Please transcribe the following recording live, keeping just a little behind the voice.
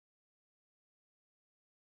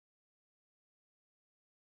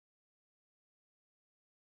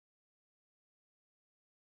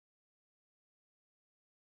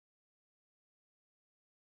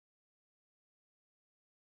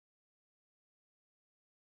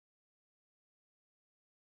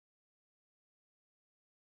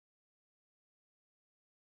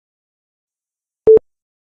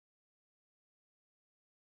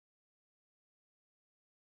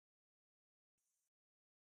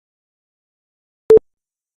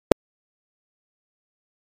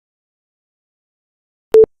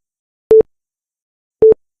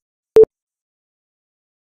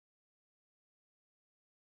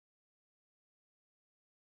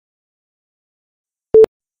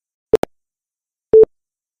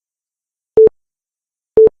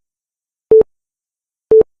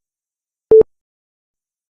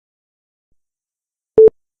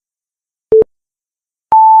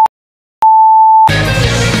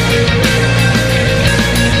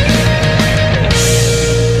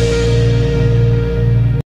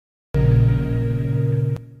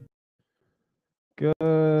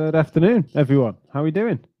Good afternoon, everyone. How are we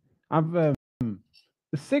doing? I've the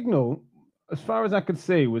signal, as far as I could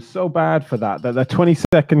see, was so bad for that the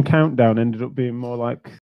 20-second countdown ended up being more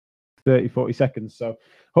like 30, 40 seconds. So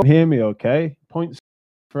hope you hear me okay. Points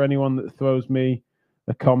for anyone that throws me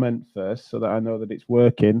a comment first so that I know that it's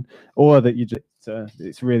working, or that you just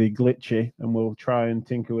it's really glitchy, and we'll try and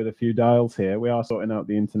tinker with a few dials here. We are sorting out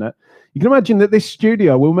the internet. You can imagine that this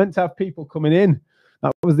studio, we were meant to have people coming in.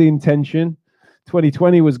 That was the intention.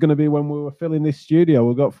 2020 was going to be when we were filling this studio.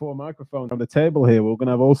 We've got 4 microphones on the table here. We're going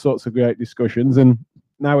to have all sorts of great discussions, and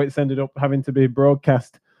now it's ended up having to be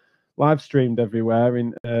broadcast, live streamed everywhere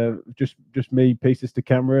in just me, pieces to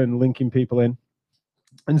camera, and linking people in.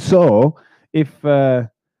 And so, if that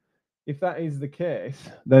is the case,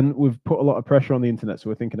 then we've put a lot of pressure on the internet. So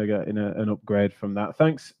we're thinking of getting an upgrade from that.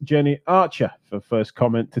 Thanks, Jenny Archer, for first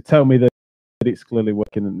comment to tell me that it's clearly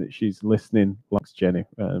working and that she's listening. Thanks, Jenny.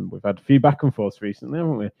 We've had feedback and forth recently,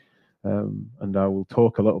 haven't we? And I will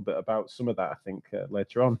talk a little bit about some of that, I think,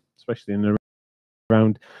 later on, especially in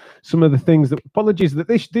around some of the things that, apologies that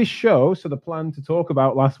this show, so the plan to talk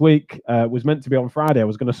about last week was meant to be on Friday. I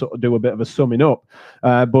was going to sort of do a bit of a summing up,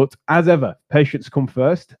 but as ever, patients come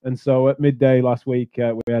first. And so at midday last week,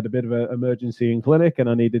 we had a bit of an emergency in clinic, and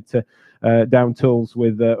I needed to down tools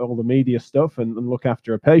with all the media stuff and look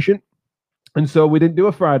after a patient. And so we didn't do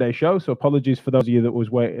a Friday show. So apologies for those of you that was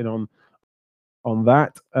waiting on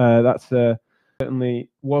that. That's certainly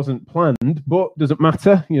wasn't planned, but doesn't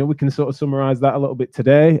matter. You know, we can sort of summarize that a little bit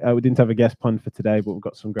today. We didn't have a guest planned for today, but we've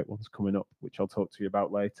got some great ones coming up, which I'll talk to you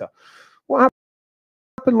about later. What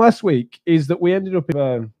happened last week is that we ended up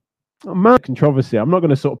in a mad controversy. I'm not going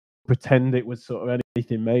to sort of pretend it was sort of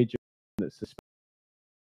anything major. That's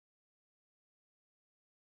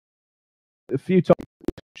a few topics,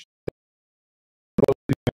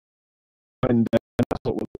 and that's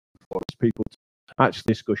what we're looking for, is people to actually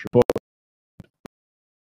discuss your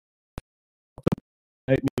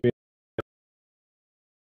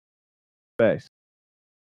space.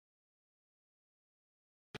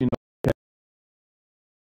 You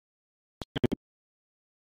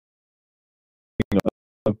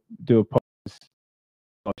know, do a podcast,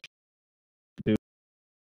 do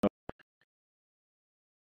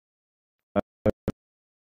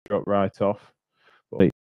drop right off, but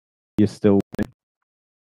you're still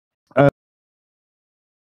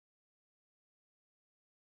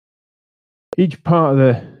each part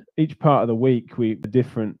of the week we a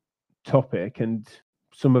different topic, and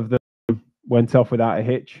some of them went off without a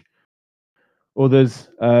hitch. Others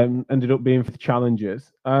ended up being for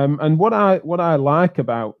challenges. And what I like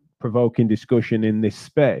about provoking discussion in this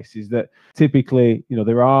space is that typically, you know,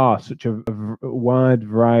 there are such a wide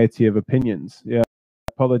variety of opinions. Yeah,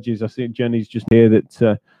 apologies. I see Jenny's just here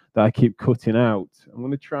that I keep cutting out. I'm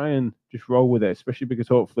going to try and just roll with it, especially because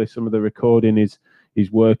hopefully some of the recording is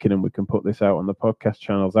working and we can put this out on the podcast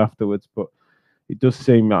channels afterwards. But it does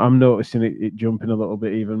seem, I'm noticing it jumping a little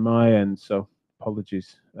bit, even my end. So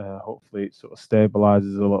apologies. Hopefully it sort of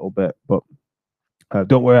stabilizes a little bit, but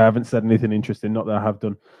don't worry, I haven't said anything interesting, not that I have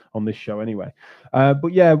done on this show anyway.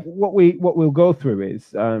 But yeah, what we'll go through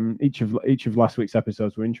is each of last week's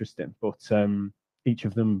episodes were interesting, but each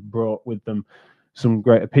of them brought with them some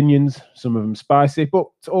great opinions, some of them spicy, but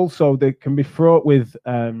also they can be fraught with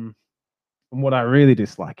and what I really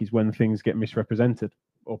dislike is when things get misrepresented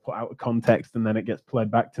or put out of context, and then it gets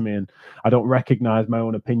played back to me, and I don't recognize my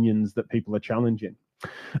own opinions that people are challenging.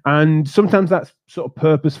 And sometimes that's sort of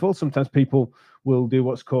purposeful. Sometimes people will do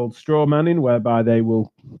what's called straw manning, whereby they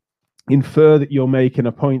will infer that you're making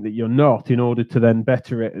a point that you're not, in order to then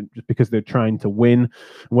better it, just because they're trying to win. And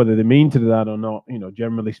whether they mean to do that or not, you know,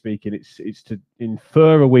 generally speaking, it's to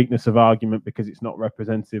infer a weakness of argument because it's not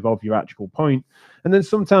representative of your actual point. And then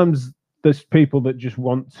sometimes there's people that just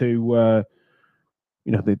want to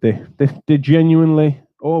you know, they genuinely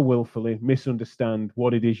or willfully misunderstand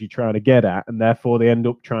what it is you're trying to get at, and therefore they end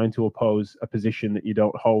up trying to oppose a position that you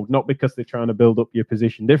don't hold, not because they're trying to build up your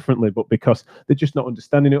position differently, but because they're just not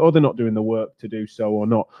understanding it, or they're not doing the work to do so, or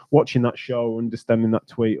not watching that show, or understanding that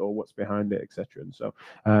tweet, or what's behind it, etc. And so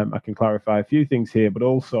I can clarify a few things here, but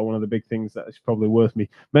also one of the big things that is probably worth me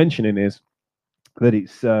mentioning is that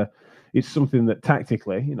it's something that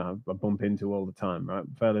tactically, you know, I bump into all the time, right?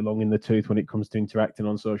 I'm fairly long in the tooth when it comes to interacting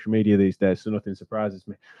on social media these days, so nothing surprises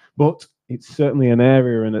me. But it's certainly an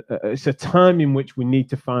area and it's a time in which we need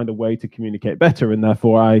to find a way to communicate better, and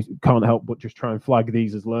therefore I can't help but just try and flag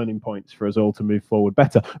these as learning points for us all to move forward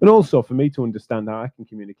better, and also for me to understand how I can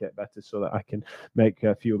communicate better so that I can make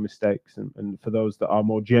fewer mistakes, and for those that are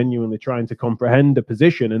more genuinely trying to comprehend a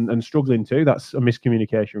position and struggling to, that's a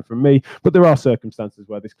miscommunication from me. But there are circumstances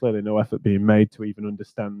where there's clearly no effort being made to even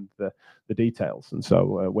understand the details, and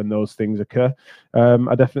so when those things occur,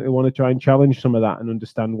 I definitely want to try and challenge some of that and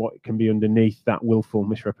understand what can be underneath that willful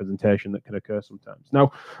misrepresentation that can occur sometimes.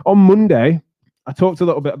 Now, on Monday, I talked a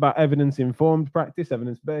little bit about evidence-informed practice,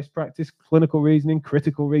 evidence-based practice, clinical reasoning,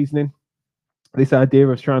 critical reasoning, this idea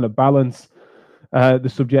of trying to balance the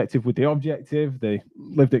subjective with the objective, the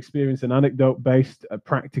lived experience and anecdote-based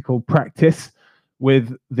practical practice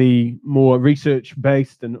with the more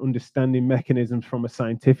research-based and understanding mechanisms from a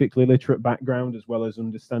scientifically literate background, as well as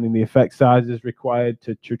understanding the effect sizes required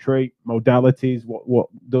to treat, modalities, what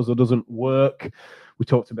does or doesn't work. We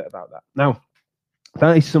talked a bit about that. Now,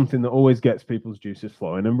 that is something that always gets people's juices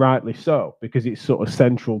flowing, and rightly so, because it's sort of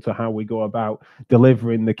central to how we go about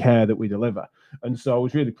delivering the care that we deliver. And so I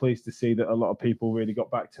was really pleased to see that a lot of people really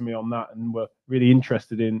got back to me on that and were really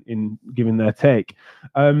interested in giving their take.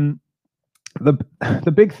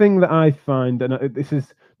 The big thing that I find, and this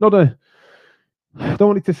is not a, I don't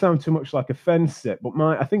want it to sound too much like a fence sit, but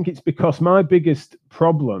I think it's because my biggest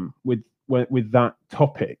problem with that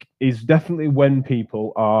topic is definitely when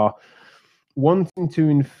people are wanting to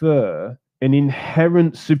infer an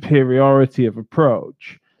inherent superiority of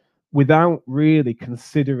approach without really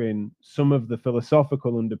considering some of the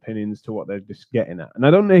philosophical underpinnings to what they're just getting at. And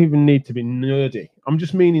I don't even need to be nerdy. I'm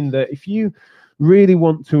just meaning that if you really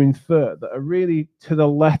want to infer that a really to the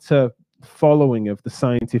letter following of the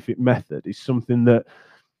scientific method is something that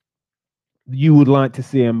you would like to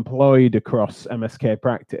see employed across MSK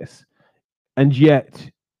practice, and yet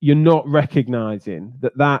you're not recognizing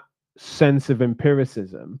that that sense of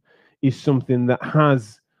empiricism is something that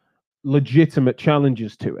has legitimate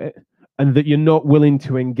challenges to it, and that you're not willing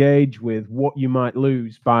to engage with what you might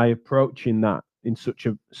lose by approaching that in such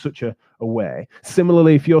a way.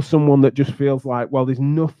 Similarly, if you're someone that just feels like, well, there's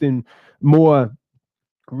nothing more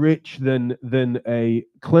rich than a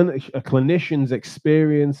clinician's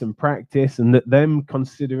experience and practice, and that them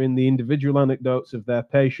considering the individual anecdotes of their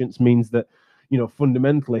patients means that, you know,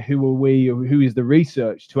 fundamentally, who are we, or who is the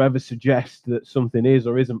research to ever suggest that something is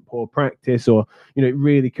or isn't poor practice? Or, you know, it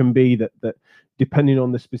really can be that depending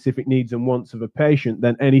on the specific needs and wants of a patient,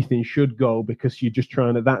 then anything should go, because you're just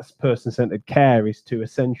trying to, that's person-centered care is to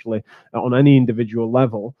essentially, on any individual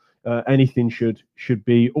level, anything should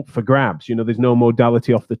be up for grabs. You know, there's no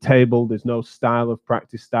modality off the table. There's no style of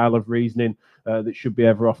practice, style of reasoning that should be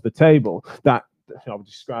ever off the table. That, I was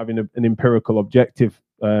describing an empirical objective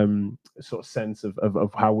sort of sense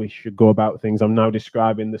of how we should go about things. I'm now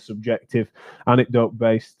describing the subjective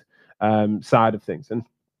anecdote-based side of things. And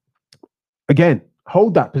again,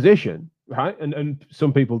 hold that position, right? And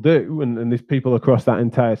some people do, and there's people across that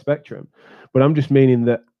entire spectrum. But I'm just meaning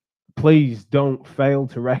that please don't fail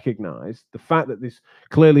to recognize the fact that there's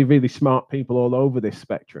clearly really smart people all over this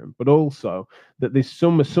spectrum, but also that there's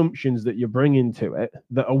some assumptions that you're bringing to it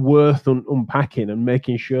that are worth unpacking and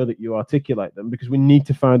making sure that you articulate them, because we need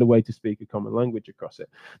to find a way to speak a common language across it.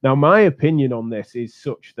 Now, my opinion on this is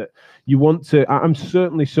such that you want to, I'm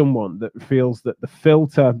certainly someone that feels that the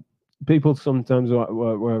filter, people sometimes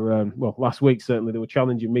were well, last week certainly they were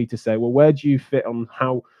challenging me to say, well, where do you fit on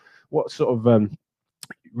what sort of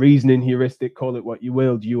reasoning heuristic, call it what you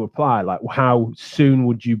will, do you apply? Like, how soon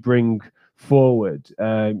would you bring forward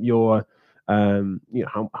your you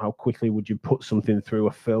know, how quickly would you put something through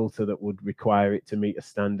a filter that would require it to meet a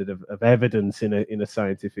standard of evidence in a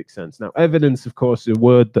scientific sense? Now, evidence, of course, is a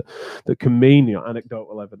word that can mean, you know,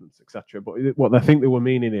 anecdotal evidence, etc. But what I think they were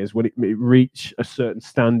meaning is when it reach a certain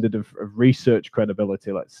standard of research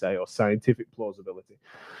credibility, let's say, or scientific plausibility.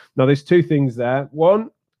 Now, there's two things there.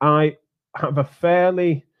 One, I have a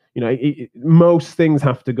fairly, you know, most things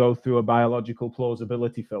have to go through a biological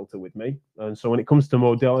plausibility filter with me. And so when it comes to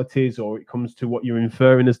modalities, or it comes to what you're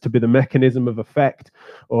inferring as to be the mechanism of effect,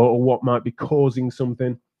 or what might be causing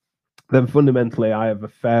something, then fundamentally I have a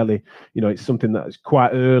fairly, you know, it's something that is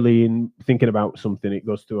quite early in thinking about something, it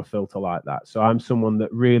goes through a filter like that. So I'm someone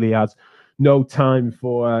that really has no time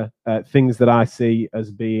for things that I see as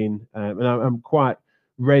being, and I'm quite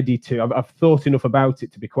ready to, I've thought enough about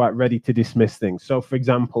it to be quite ready to dismiss things. So, for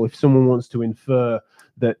example, if someone wants to infer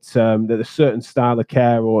that that a certain style of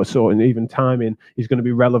care or sort of even timing is going to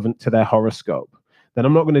be relevant to their horoscope, then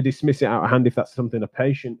I'm not going to dismiss it out of hand if that's something a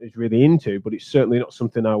patient is really into, but it's certainly not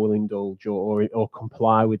something I will indulge or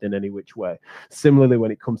comply with in any which way. Similarly,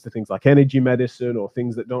 when it comes to things like energy medicine or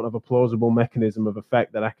things that don't have a plausible mechanism of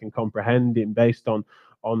effect that I can comprehend in based on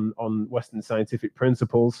Western scientific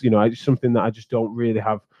principles, it's something that I just don't really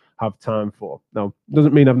have time for. Now,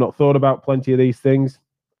 doesn't mean I've not thought about plenty of these things,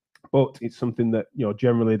 but it's something that,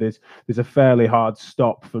 generally there's a fairly hard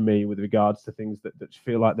stop for me with regards to things that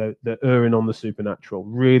feel like they're erring on the supernatural,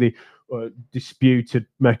 really disputed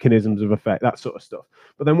mechanisms of effect, that sort of stuff.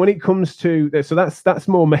 But then when it comes to, so that's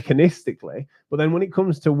more mechanistically, but then when it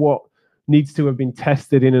comes to what needs to have been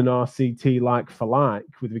tested in an RCT like for like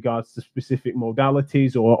with regards to specific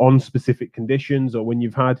modalities or on specific conditions, or when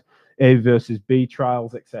you've had A versus B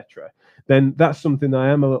trials, etc., then that's something I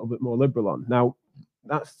am a little bit more liberal on. Now,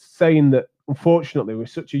 that's saying that, unfortunately, we're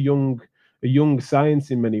such a young science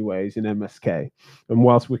in many ways in MSK, and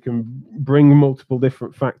whilst we can bring multiple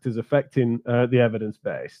different factors affecting the evidence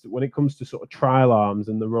base, when it comes to sort of trial arms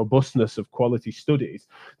and the robustness of quality studies,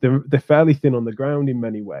 they're fairly thin on the ground in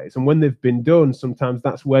many ways. And when they've been done, sometimes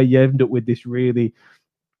that's where you end up with this really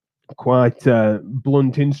quite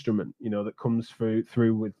blunt instrument, that comes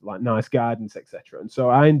through with like nice guidance, etc. And so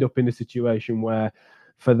I end up in a situation where,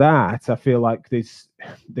 for that, I feel like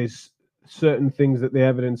there's certain things that the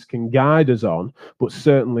evidence can guide us on, but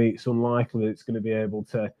certainly it's unlikely that it's going to be able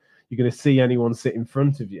to. You're going to see anyone sit in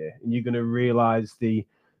front of you, and you're going to realize the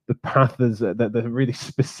path is that the really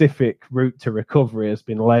specific route to recovery has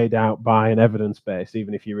been laid out by an evidence base,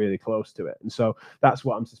 even if you're really close to it. And so that's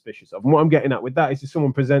what I'm suspicious of. And what I'm getting at with that is if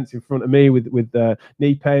someone presents in front of me with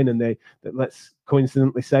knee pain, and let's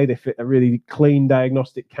coincidentally say they fit a really clean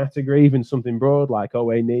diagnostic category, even something broad like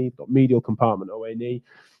OA knee, medial compartment OA knee,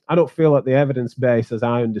 I don't feel like the evidence base, as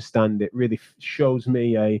I understand it, really shows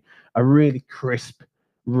me a really crisp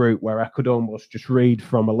route where I could almost just read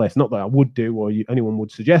from a list. Not that I would do, or anyone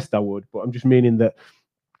would suggest I would, but I'm just meaning that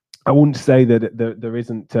I wouldn't say that there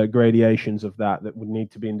isn't gradations of that would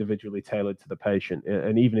need to be individually tailored to the patient.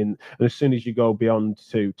 And even as soon as you go beyond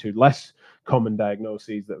to less common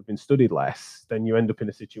diagnoses that have been studied less, then you end up in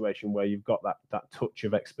a situation where you've got that touch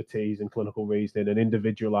of expertise and clinical reasoning and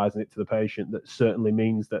individualizing it to the patient. That certainly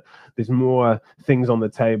means that there's more things on the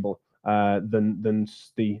table than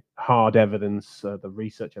the hard evidence, the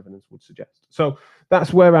research evidence would suggest. So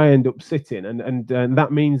that's where I end up sitting, and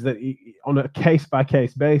that means that on a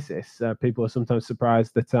case-by-case basis, people are sometimes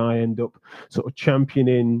surprised that I end up sort of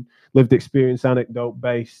championing lived experience,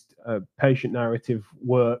 anecdote-based patient narrative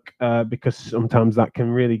work, because sometimes that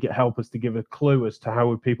can really help us to give a clue as to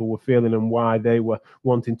how people were feeling and why they were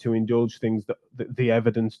wanting to indulge things that the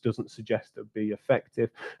evidence doesn't suggest to be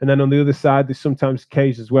effective. And then on the other side, there's sometimes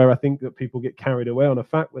cases where I think that people get carried away on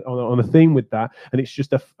a theme with that, and it's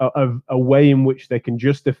just a way in which they can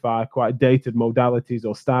justify quite dated modalities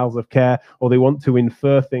or styles of care, or they want to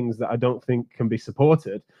infer things that I don't think can be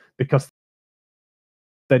supported because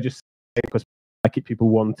they're just because like it, people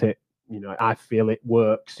want it. I feel it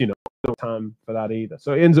works. No time for that either.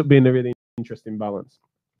 So it ends up being a really interesting balance.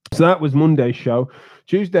 So that was Monday's show.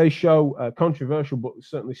 Tuesday's show, controversial, but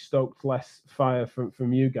certainly stoked less fire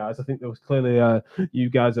from you guys. I think there was clearly you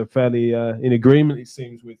guys are fairly in agreement, it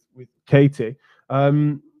seems, with Katie.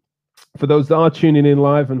 For those that are tuning in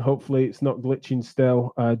live, and hopefully it's not glitching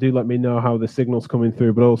still, do let me know how the signal's coming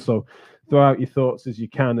through, but also throw out your thoughts as you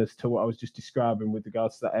can as to what I was just describing with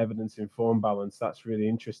regards to that evidence-informed balance. That's really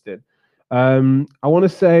interesting. I want to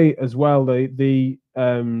say as well, the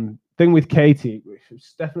thing with Katie, which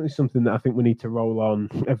is definitely something that I think we need to roll on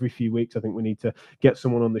every few weeks. I think we need to get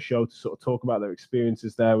someone on the show to sort of talk about their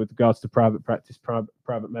experiences there with regards to private practice,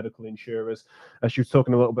 private medical insurers. She was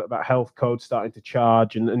talking a little bit about health codes starting to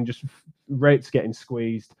charge and just rates getting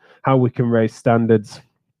squeezed, how we can raise standards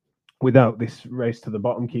without this race to the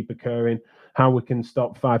bottom keep occurring, how we can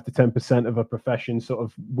stop 5 to 10% of a profession sort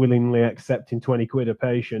of willingly accepting 20 quid a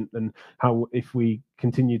patient, and how, if we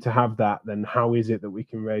continue to have that, then how is it that we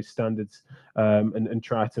can raise standards and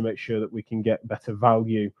try to make sure that we can get better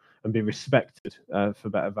value and be respected for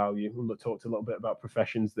better value. We'll talk a little bit about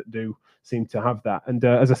professions that do seem to have that. And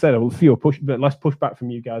as I said, I will feel less pushback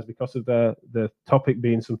from you guys because of the topic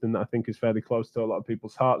being something that I think is fairly close to a lot of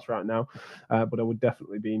people's hearts right now. But I would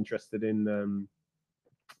definitely be interested in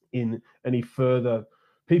any further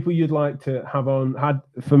people you'd like to have on,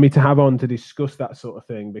 for me to have on to discuss that sort of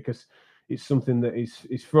thing, because it's something that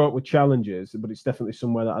is fraught with challenges, but it's definitely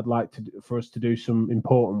somewhere that I'd like for us to do some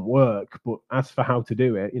important work. But as for how to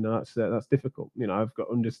do it, that's difficult. I've got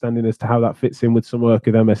understanding as to how that fits in with some work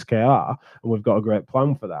of MSKR, and we've got a great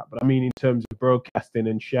plan for that. But I mean, in terms of broadcasting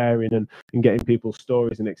and sharing and getting people's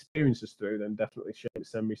stories and experiences through, then definitely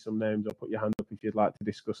send me some names or put your hand up if you'd like to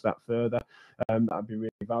discuss that further. That'd be really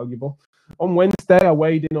valuable. On Wednesday, I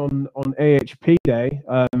weighed in on AHP Day.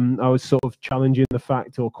 I was sort of challenging the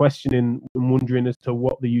fact, or questioning and wondering as to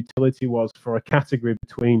what the utility was for a category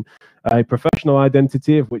between a professional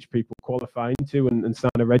identity, of which people qualify into and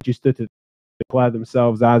sign a register to declare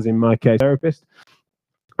themselves as, in my case, therapist.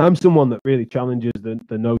 I'm someone that really challenges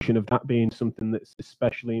the notion of that being something that's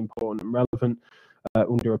especially important and relevant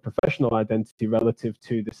under a professional identity relative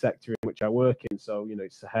to the sector in which I work in. So,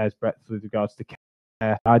 it's a hair's breadth with regards to care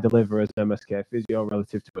I deliver as an MSK physio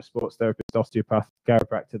relative to a sports therapist, osteopath,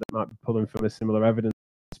 chiropractor that might be pulling from a similar evidence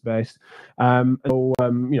base. I'm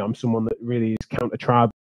someone that really is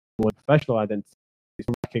counter-tribal and professional identity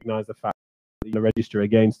to recognise the fact that you register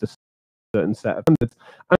against a certain set of standards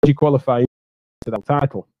and you qualify to that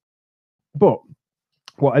title. But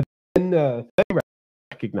what I then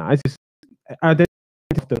recognise is identity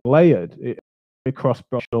layered across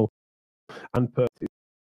professional and personal.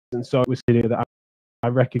 And so it was here that I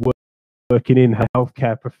reckon working in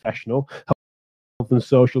healthcare professional, health and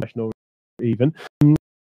social professional even.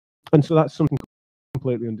 And so that's something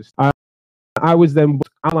completely understand. I was then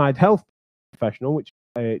allied health professional, which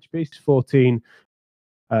AHP is 14.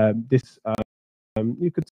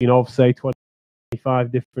 You could see of, say,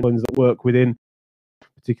 25 different ones that work within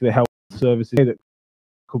particular health services that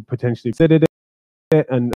could potentially consider it,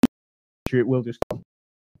 and it will just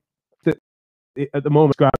at the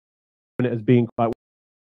moment describing it as being quite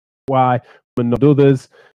why and not others,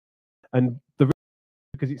 and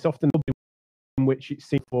because it's often in which it's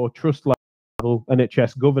seen for trust level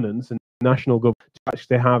NHS governance and national government to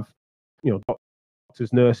actually have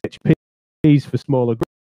doctors, nurses, HPs for smaller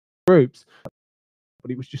groups,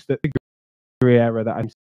 but it was just a grey area that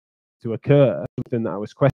had to occur, something that I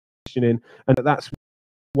was questioning, and that's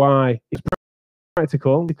why it's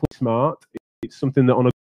practical, smart. It's something that on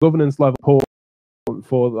a governance level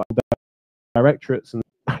for directorates, and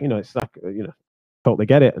it's like totally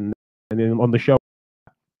get it, and then on the show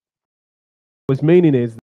was meaning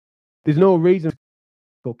is there's no reason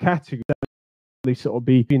for category sort of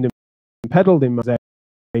being peddled in as a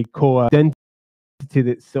core identity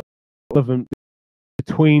that's sort of relevant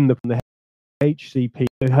between the HCP,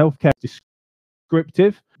 the healthcare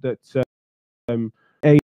descriptive that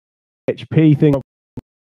AHP thing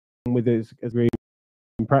with as really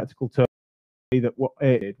practical terms, that what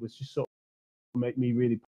it did was just sort of make me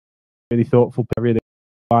really thoughtful. I really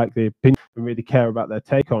like the opinion and really care about their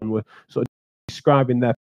take on. We're sort of describing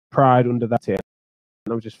their pride under that tier,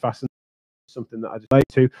 and I was just fascinated. Something that I just like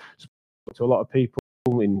to a lot of people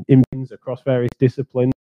in across various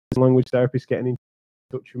disciplines, language therapists getting in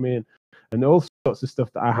touch with me, and all sorts of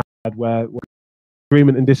stuff that I had where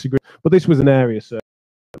agreement and disagreement. But this was an area, so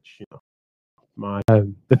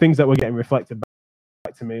the things that were getting reflected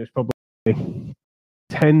back to me was probably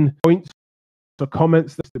 10 points or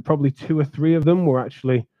comments that probably 2 or 3 of them were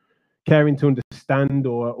actually caring to understand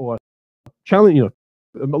or challenge.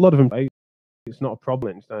 A lot of them, it's not a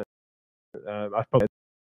problem. I probably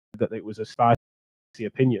that it was a spicy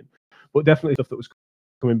opinion, but definitely stuff that was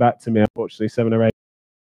coming back to me. Unfortunately, 7 or 8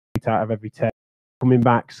 out of every 10 coming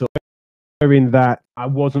back. So in that, I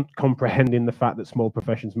wasn't comprehending the fact that small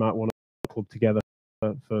professions might want to club together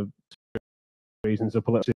for reasons. So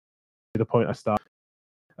the point I started,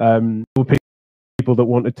 people that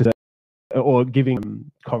wanted to, or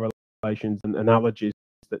giving correlations and analogies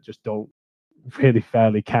that just don't really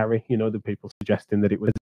fairly carry. The people suggesting that it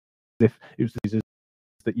was as if it was these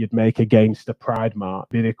that you'd make against a pride mark,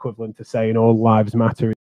 be the equivalent to saying all lives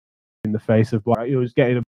matter in the face of black. It was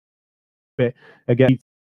getting a bit again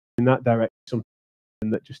in that direction, something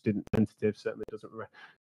that just didn't sensitive. Certainly doesn't.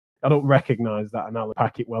 I don't recognise that, and I'll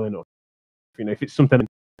pack it well enough. If it's something,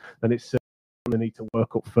 then it's something I need to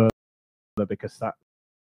work up further, because that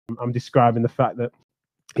I'm describing the fact that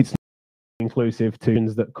it's inclusive to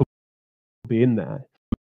things that could be in there,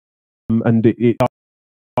 and it's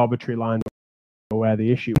arbitrary line where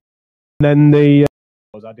the issue. And then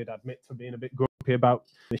I did admit to being a bit grumpy about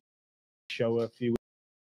this show a few weeks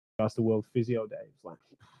ago, the World Physio Day. It's like,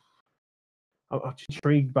 I'm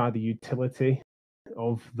intrigued by the utility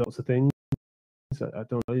of those things. I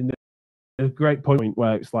don't know. A great point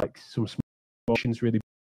where it's like some emotions really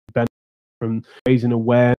benefit from raising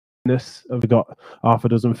awareness of, we've got half a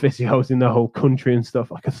dozen physios in the whole country and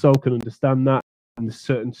stuff. Like, I so can understand that.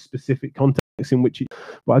 certain specific contexts in which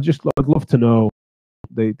but I'd love to know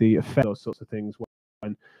the effect of those sorts of things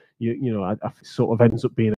when I sort of ends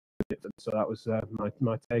up being different. So that was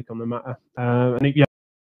my take on the matter.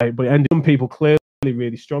 But it ended some people clearly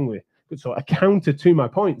really strongly. So a counter to my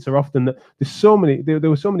points are often that there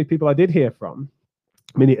were so many people I did hear from.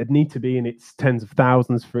 I mean, it'd need to be in its tens of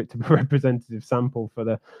thousands for it to be a representative sample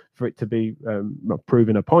for it to be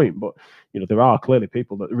proving a point. But there are clearly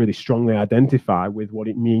people that really strongly identify with what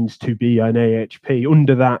it means to be an AHP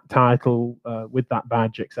under that title, with that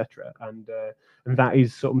badge, etc. And that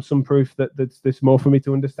is some proof that there's more for me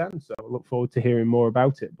to understand. So I look forward to hearing more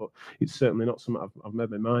about it. But it's certainly not something I've made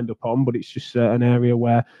my mind up on. But it's just an area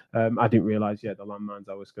where I didn't realise the landmines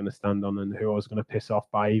I was going to stand on and who I was going to piss off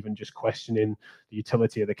by even just questioning the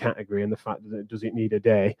utility of the category and the fact that does it need a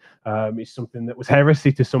day is something that was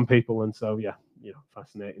heresy to some people. And so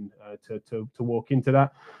fascinating to walk into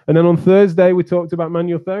that. And then on Thursday we talked about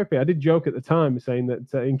manual therapy. I did joke at the time saying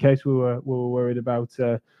that in case we were worried about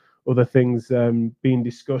other things being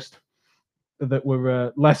discussed that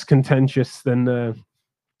were less contentious than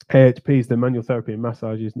AHPs, the manual therapy and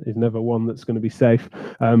massage is never one that's going to be safe.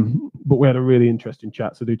 But we had a really interesting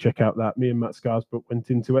chat, so do check out that. Me and Matt Scarsbrook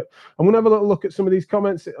went into it. I'm going to have a little look at some of these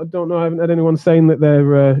comments. I don't know, I haven't had anyone saying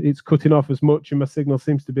that it's cutting off as much and my signal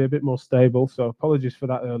seems to be a bit more stable, so apologies for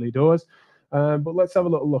that early doors. But let's have a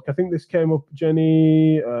little look. I think this came up,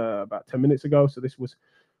 Jenny, about 10 minutes ago, so this was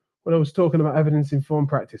when I was talking about evidence-informed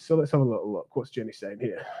practice. So let's have a little look. What's Jenny saying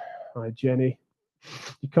here? Hi, Jenny.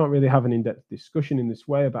 You can't really have an in-depth discussion in this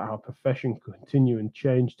way about how profession can continue and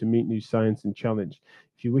change to meet new science and challenge.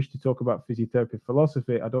 If you wish to talk about physiotherapy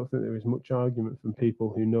philosophy, I don't think there is much argument from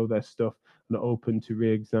people who know their stuff and are open to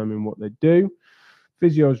re-examine what they do.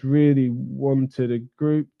 Physios really wanted a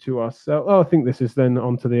group to ourselves. Oh, I think this is then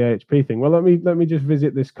onto the AHP thing. Well, let me just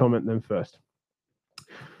visit this comment then first.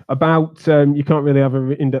 About you can't really have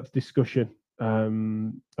an in-depth discussion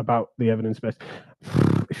about the evidence base.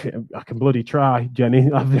 I can bloody try,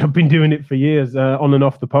 Jenny. I've been doing it for years on and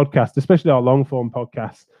off the podcast, especially our long form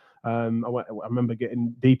podcasts. I remember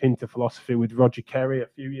getting deep into philosophy with Roger Carey a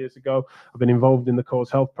few years ago. I've been involved in the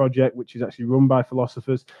Cause Health Project, which is actually run by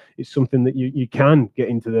philosophers. It's something that you can get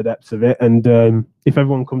into the depths of it, and if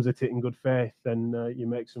everyone comes at it in good faith, then you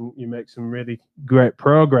make some really great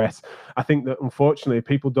progress. I think that unfortunately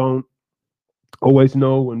people don't always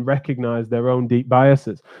know and recognize their own deep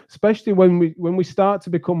biases, especially when we start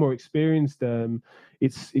to become more experienced.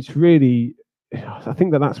 It's really, I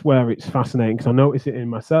think that's where it's fascinating, because I notice it in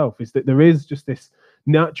myself, is that there is just this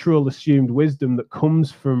natural assumed wisdom that comes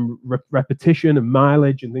from repetition and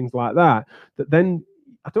mileage and things like that, that then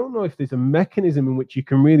I don't know if there's a mechanism in which you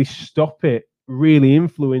can really stop it really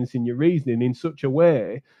influencing your reasoning in such a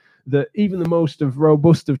way that even the most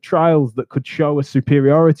robust of trials that could show a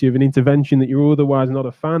superiority of an intervention that you're otherwise not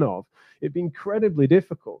a fan of, it'd be incredibly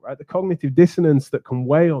difficult, right? The cognitive dissonance that can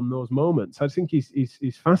weigh on those moments, I think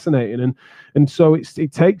is fascinating. And so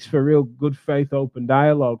it takes for real good faith, open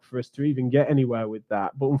dialogue for us to even get anywhere with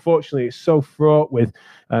that. But unfortunately, it's so fraught with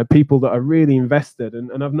people that are really invested.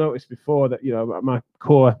 And I've noticed before that, my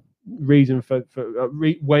core reason for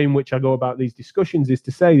way in which I go about these discussions is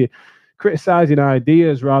to say criticizing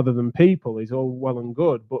ideas rather than people is all well and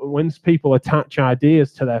good, but once people attach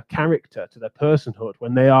ideas to their character, to their personhood,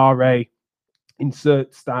 when they are a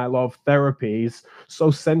insert style of therapy is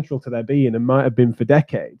so central to their being and might have been for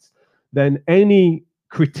decades, then any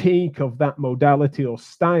critique of that modality or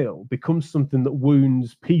style becomes something that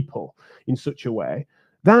wounds people in such a way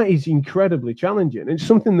that is incredibly challenging. It's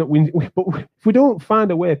something that but if we don't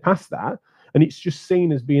find a way past that, and it's just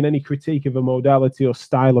seen as being any critique of a modality or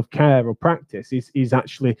style of care or practice is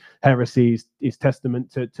actually heresy, is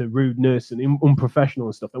testament to rudeness and unprofessional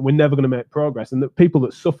and stuff, and we're never going to make progress. And the people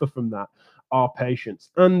that suffer from that are patients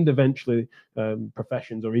and eventually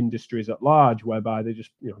professions or industries at large, whereby they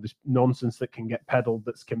just, this nonsense that can get peddled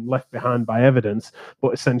that's left behind by evidence, but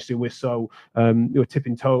essentially we're so we're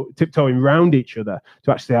tiptoeing around each other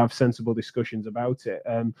to actually have sensible discussions about it.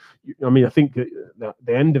 I mean, I think that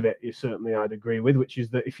the end of it is certainly I'd agree with, which is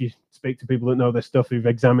that if you speak to people that know their stuff, who've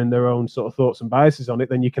examined their own sort of thoughts and biases on it,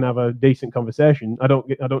 then you can have a decent conversation. I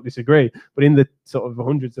don't disagree, but in the sort of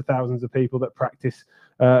hundreds of thousands of people that practice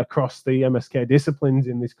across the MSK disciplines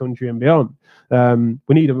in this country and beyond,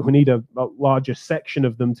 we need a larger section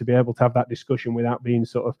of them to be able to have that discussion without being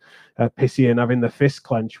sort of pissy and having the fist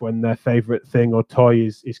clench when their favorite thing or toy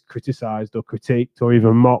is criticized or critiqued or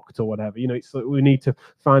even mocked or whatever. It's like we need to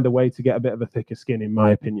find a way to get a bit of a thicker skin, in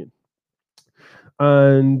my opinion.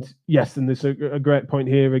 And yes, and there's a great point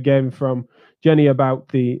here again from Jenny about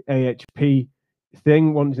the AHP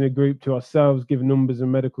thing, wanting a group to ourselves, give numbers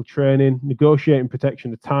and medical training, negotiating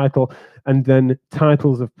protection of title, and then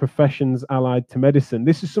titles of professions allied to medicine.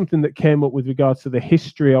 This is something that came up with regards to the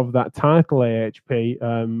history of that title,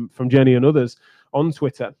 AHP, from Jenny and others on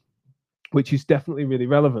Twitter, which is definitely really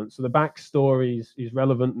relevant. So the backstory is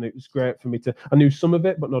relevant, and it was great for me I knew some of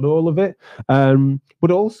it, but not all of it.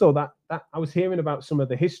 But also that I was hearing about some of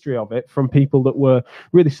the history of it from people that were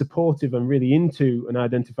really supportive and really into and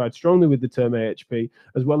identified strongly with the term AHP,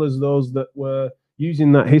 as well as those that were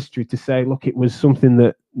using that history to say, look, it was something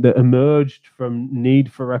that emerged from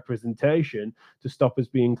need for representation to stop us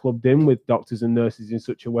being clubbed in with doctors and nurses in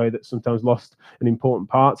such a way that sometimes lost an important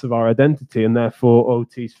parts of our identity, and therefore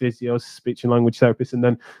OTs, physios, speech and language therapists, and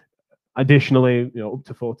then additionally, up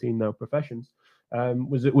to 14 now professions,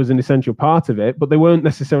 was an essential part of it. But they weren't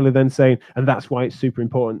necessarily then saying, and that's why it's super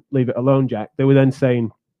important, leave it alone, Jack. They were then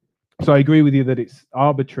saying, so I agree with you that it's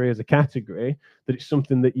arbitrary as a category, that it's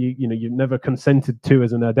something that you've never consented to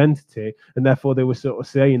as an identity, and therefore they were sort of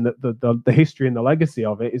saying that the history and the legacy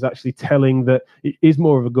of it is actually telling that it is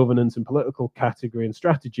more of a governance and political category and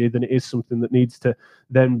strategy than it is something that needs to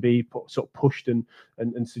then be sort of pushed and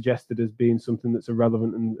suggested as being something that's a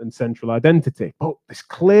relevant and central identity. But there's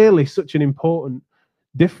clearly such an important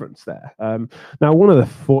difference there. Now, one of the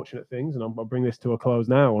fortunate things, and I'll bring this to a close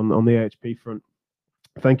now on the AHP front.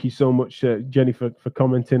 Thank you so much, Jenny, for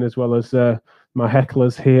commenting, as well as my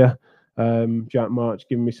hecklers here. Jack March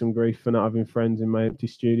giving me some grief for not having friends in my empty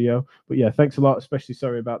studio. But yeah, thanks a lot, especially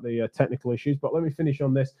sorry about the technical issues. But let me finish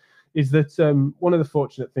on this, is that one of the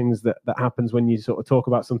fortunate things that happens when you sort of talk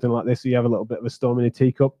about something like this, so you have a little bit of a storm in a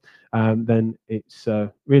teacup, then it's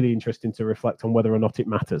really interesting to reflect on whether or not it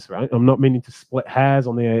matters, right? I'm not meaning to split hairs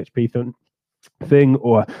on the AHP thing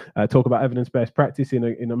or talk about evidence-based practice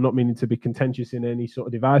I'm not meaning to be contentious in any sort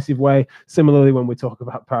of divisive way. Similarly, when we talk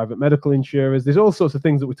about private medical insurers, there's all sorts of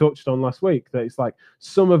things that we touched on last week that it's like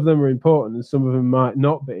some of them are important and some of them might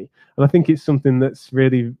not be, and I think it's something that's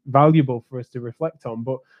really valuable for us to reflect on.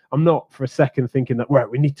 But I'm not for a second thinking that, right,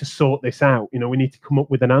 we need to sort this out, we need to come up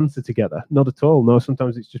with an answer together. Not at all. No,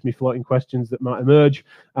 sometimes it's just me floating questions that might emerge,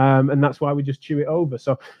 and that's why we just chew it over.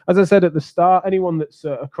 So as I said at the start, anyone that's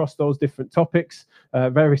across those different topics,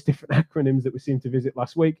 various different acronyms that we seemed to visit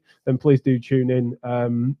last week, then please do tune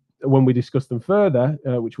in when we discuss them further,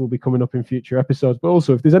 which will be coming up in future episodes. But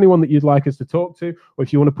also, if there's anyone that you'd like us to talk to, or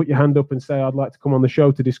if you want to put your hand up and say, I'd like to come on the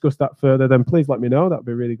show to discuss that further, then please let me know. That'd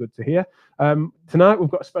be really good to hear. Tonight,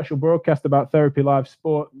 we've got a special broadcast about Therapy Live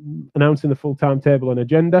Sport, announcing the full timetable and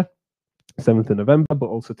agenda. 7th of November, but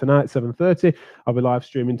also tonight, 7:30, I'll be live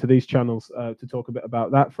streaming to these channels to talk a bit about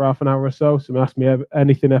that for half an hour or so. So ask me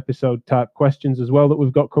anything episode type questions as well that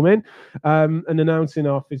we've got coming, and announcing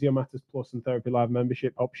our Physio Matters Plus and Therapy Live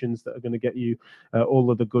membership options that are going to get you all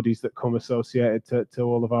of the goodies that come associated to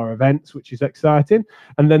all of our events, which is exciting.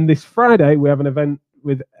 And then this Friday, we have an event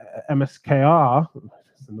with MSKR.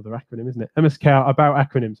 Another acronym, isn't it? MSKR, about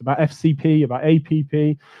acronyms, about FCP, about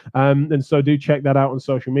APP, and so do check that out on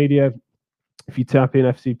social media. If you type in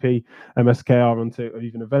FCP MSKR onto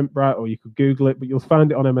even Eventbrite, or you could Google it, but you'll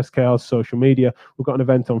find it on MSKR's social media. We've got an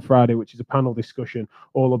event on Friday, which is a panel discussion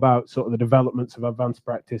all about sort of the developments of advanced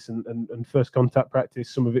practice and first contact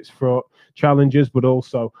practice, some of its fraught challenges, but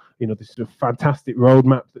also, this is a fantastic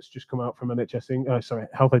roadmap that's just come out from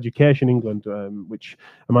Health Education England, which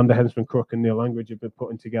Amanda Hensman-Crook and Neil Langridge have been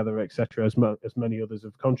putting together, etc., as many others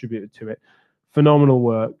have contributed to it. Phenomenal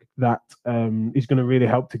work that is going to really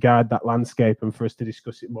help to guide that landscape and for us to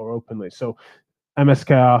discuss it more openly. So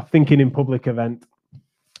MSKR Thinking in Public event,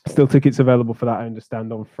 still tickets available for that, I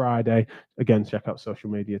understand, on Friday. Again, check out social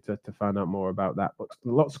media to find out more about that. But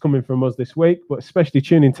lots coming from us this week, but especially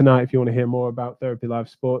tune in tonight if you want to hear more about Therapy Live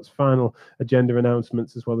Sports, final agenda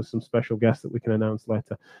announcements, as well as some special guests that we can announce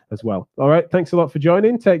later as well. All right, thanks a lot for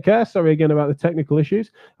joining. Take care. Sorry again about the technical issues.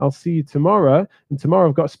 I'll see you tomorrow. And tomorrow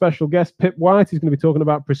I've got a special guest, Pip White. He's going to be talking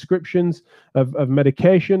about prescriptions of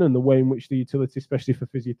medication and the way in which the utility, especially for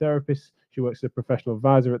physiotherapists. She works as a professional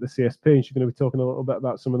advisor at the CSP, and she's going to be talking a little bit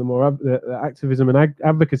about some of the more the activism and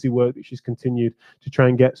advocacy work that she's continued to try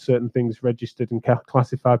and get certain things registered and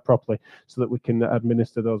classified properly so that we can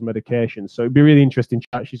administer those medications. So it'd be really interesting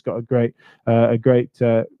chat. She's got a great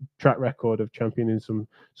track record of championing some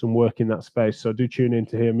work in that space. So do tune in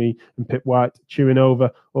to hear me and Pip White chewing over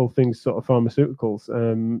all things sort of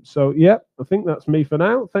pharmaceuticals. So yeah, I think that's me for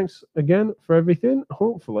now. Thanks again for everything.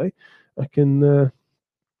 Hopefully I can,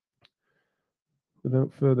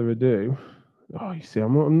 without further ado. Oh, you see,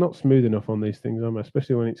 I'm not smooth enough on these things, am I?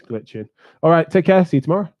 Especially when it's glitching. All right, take care. See you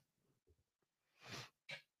tomorrow.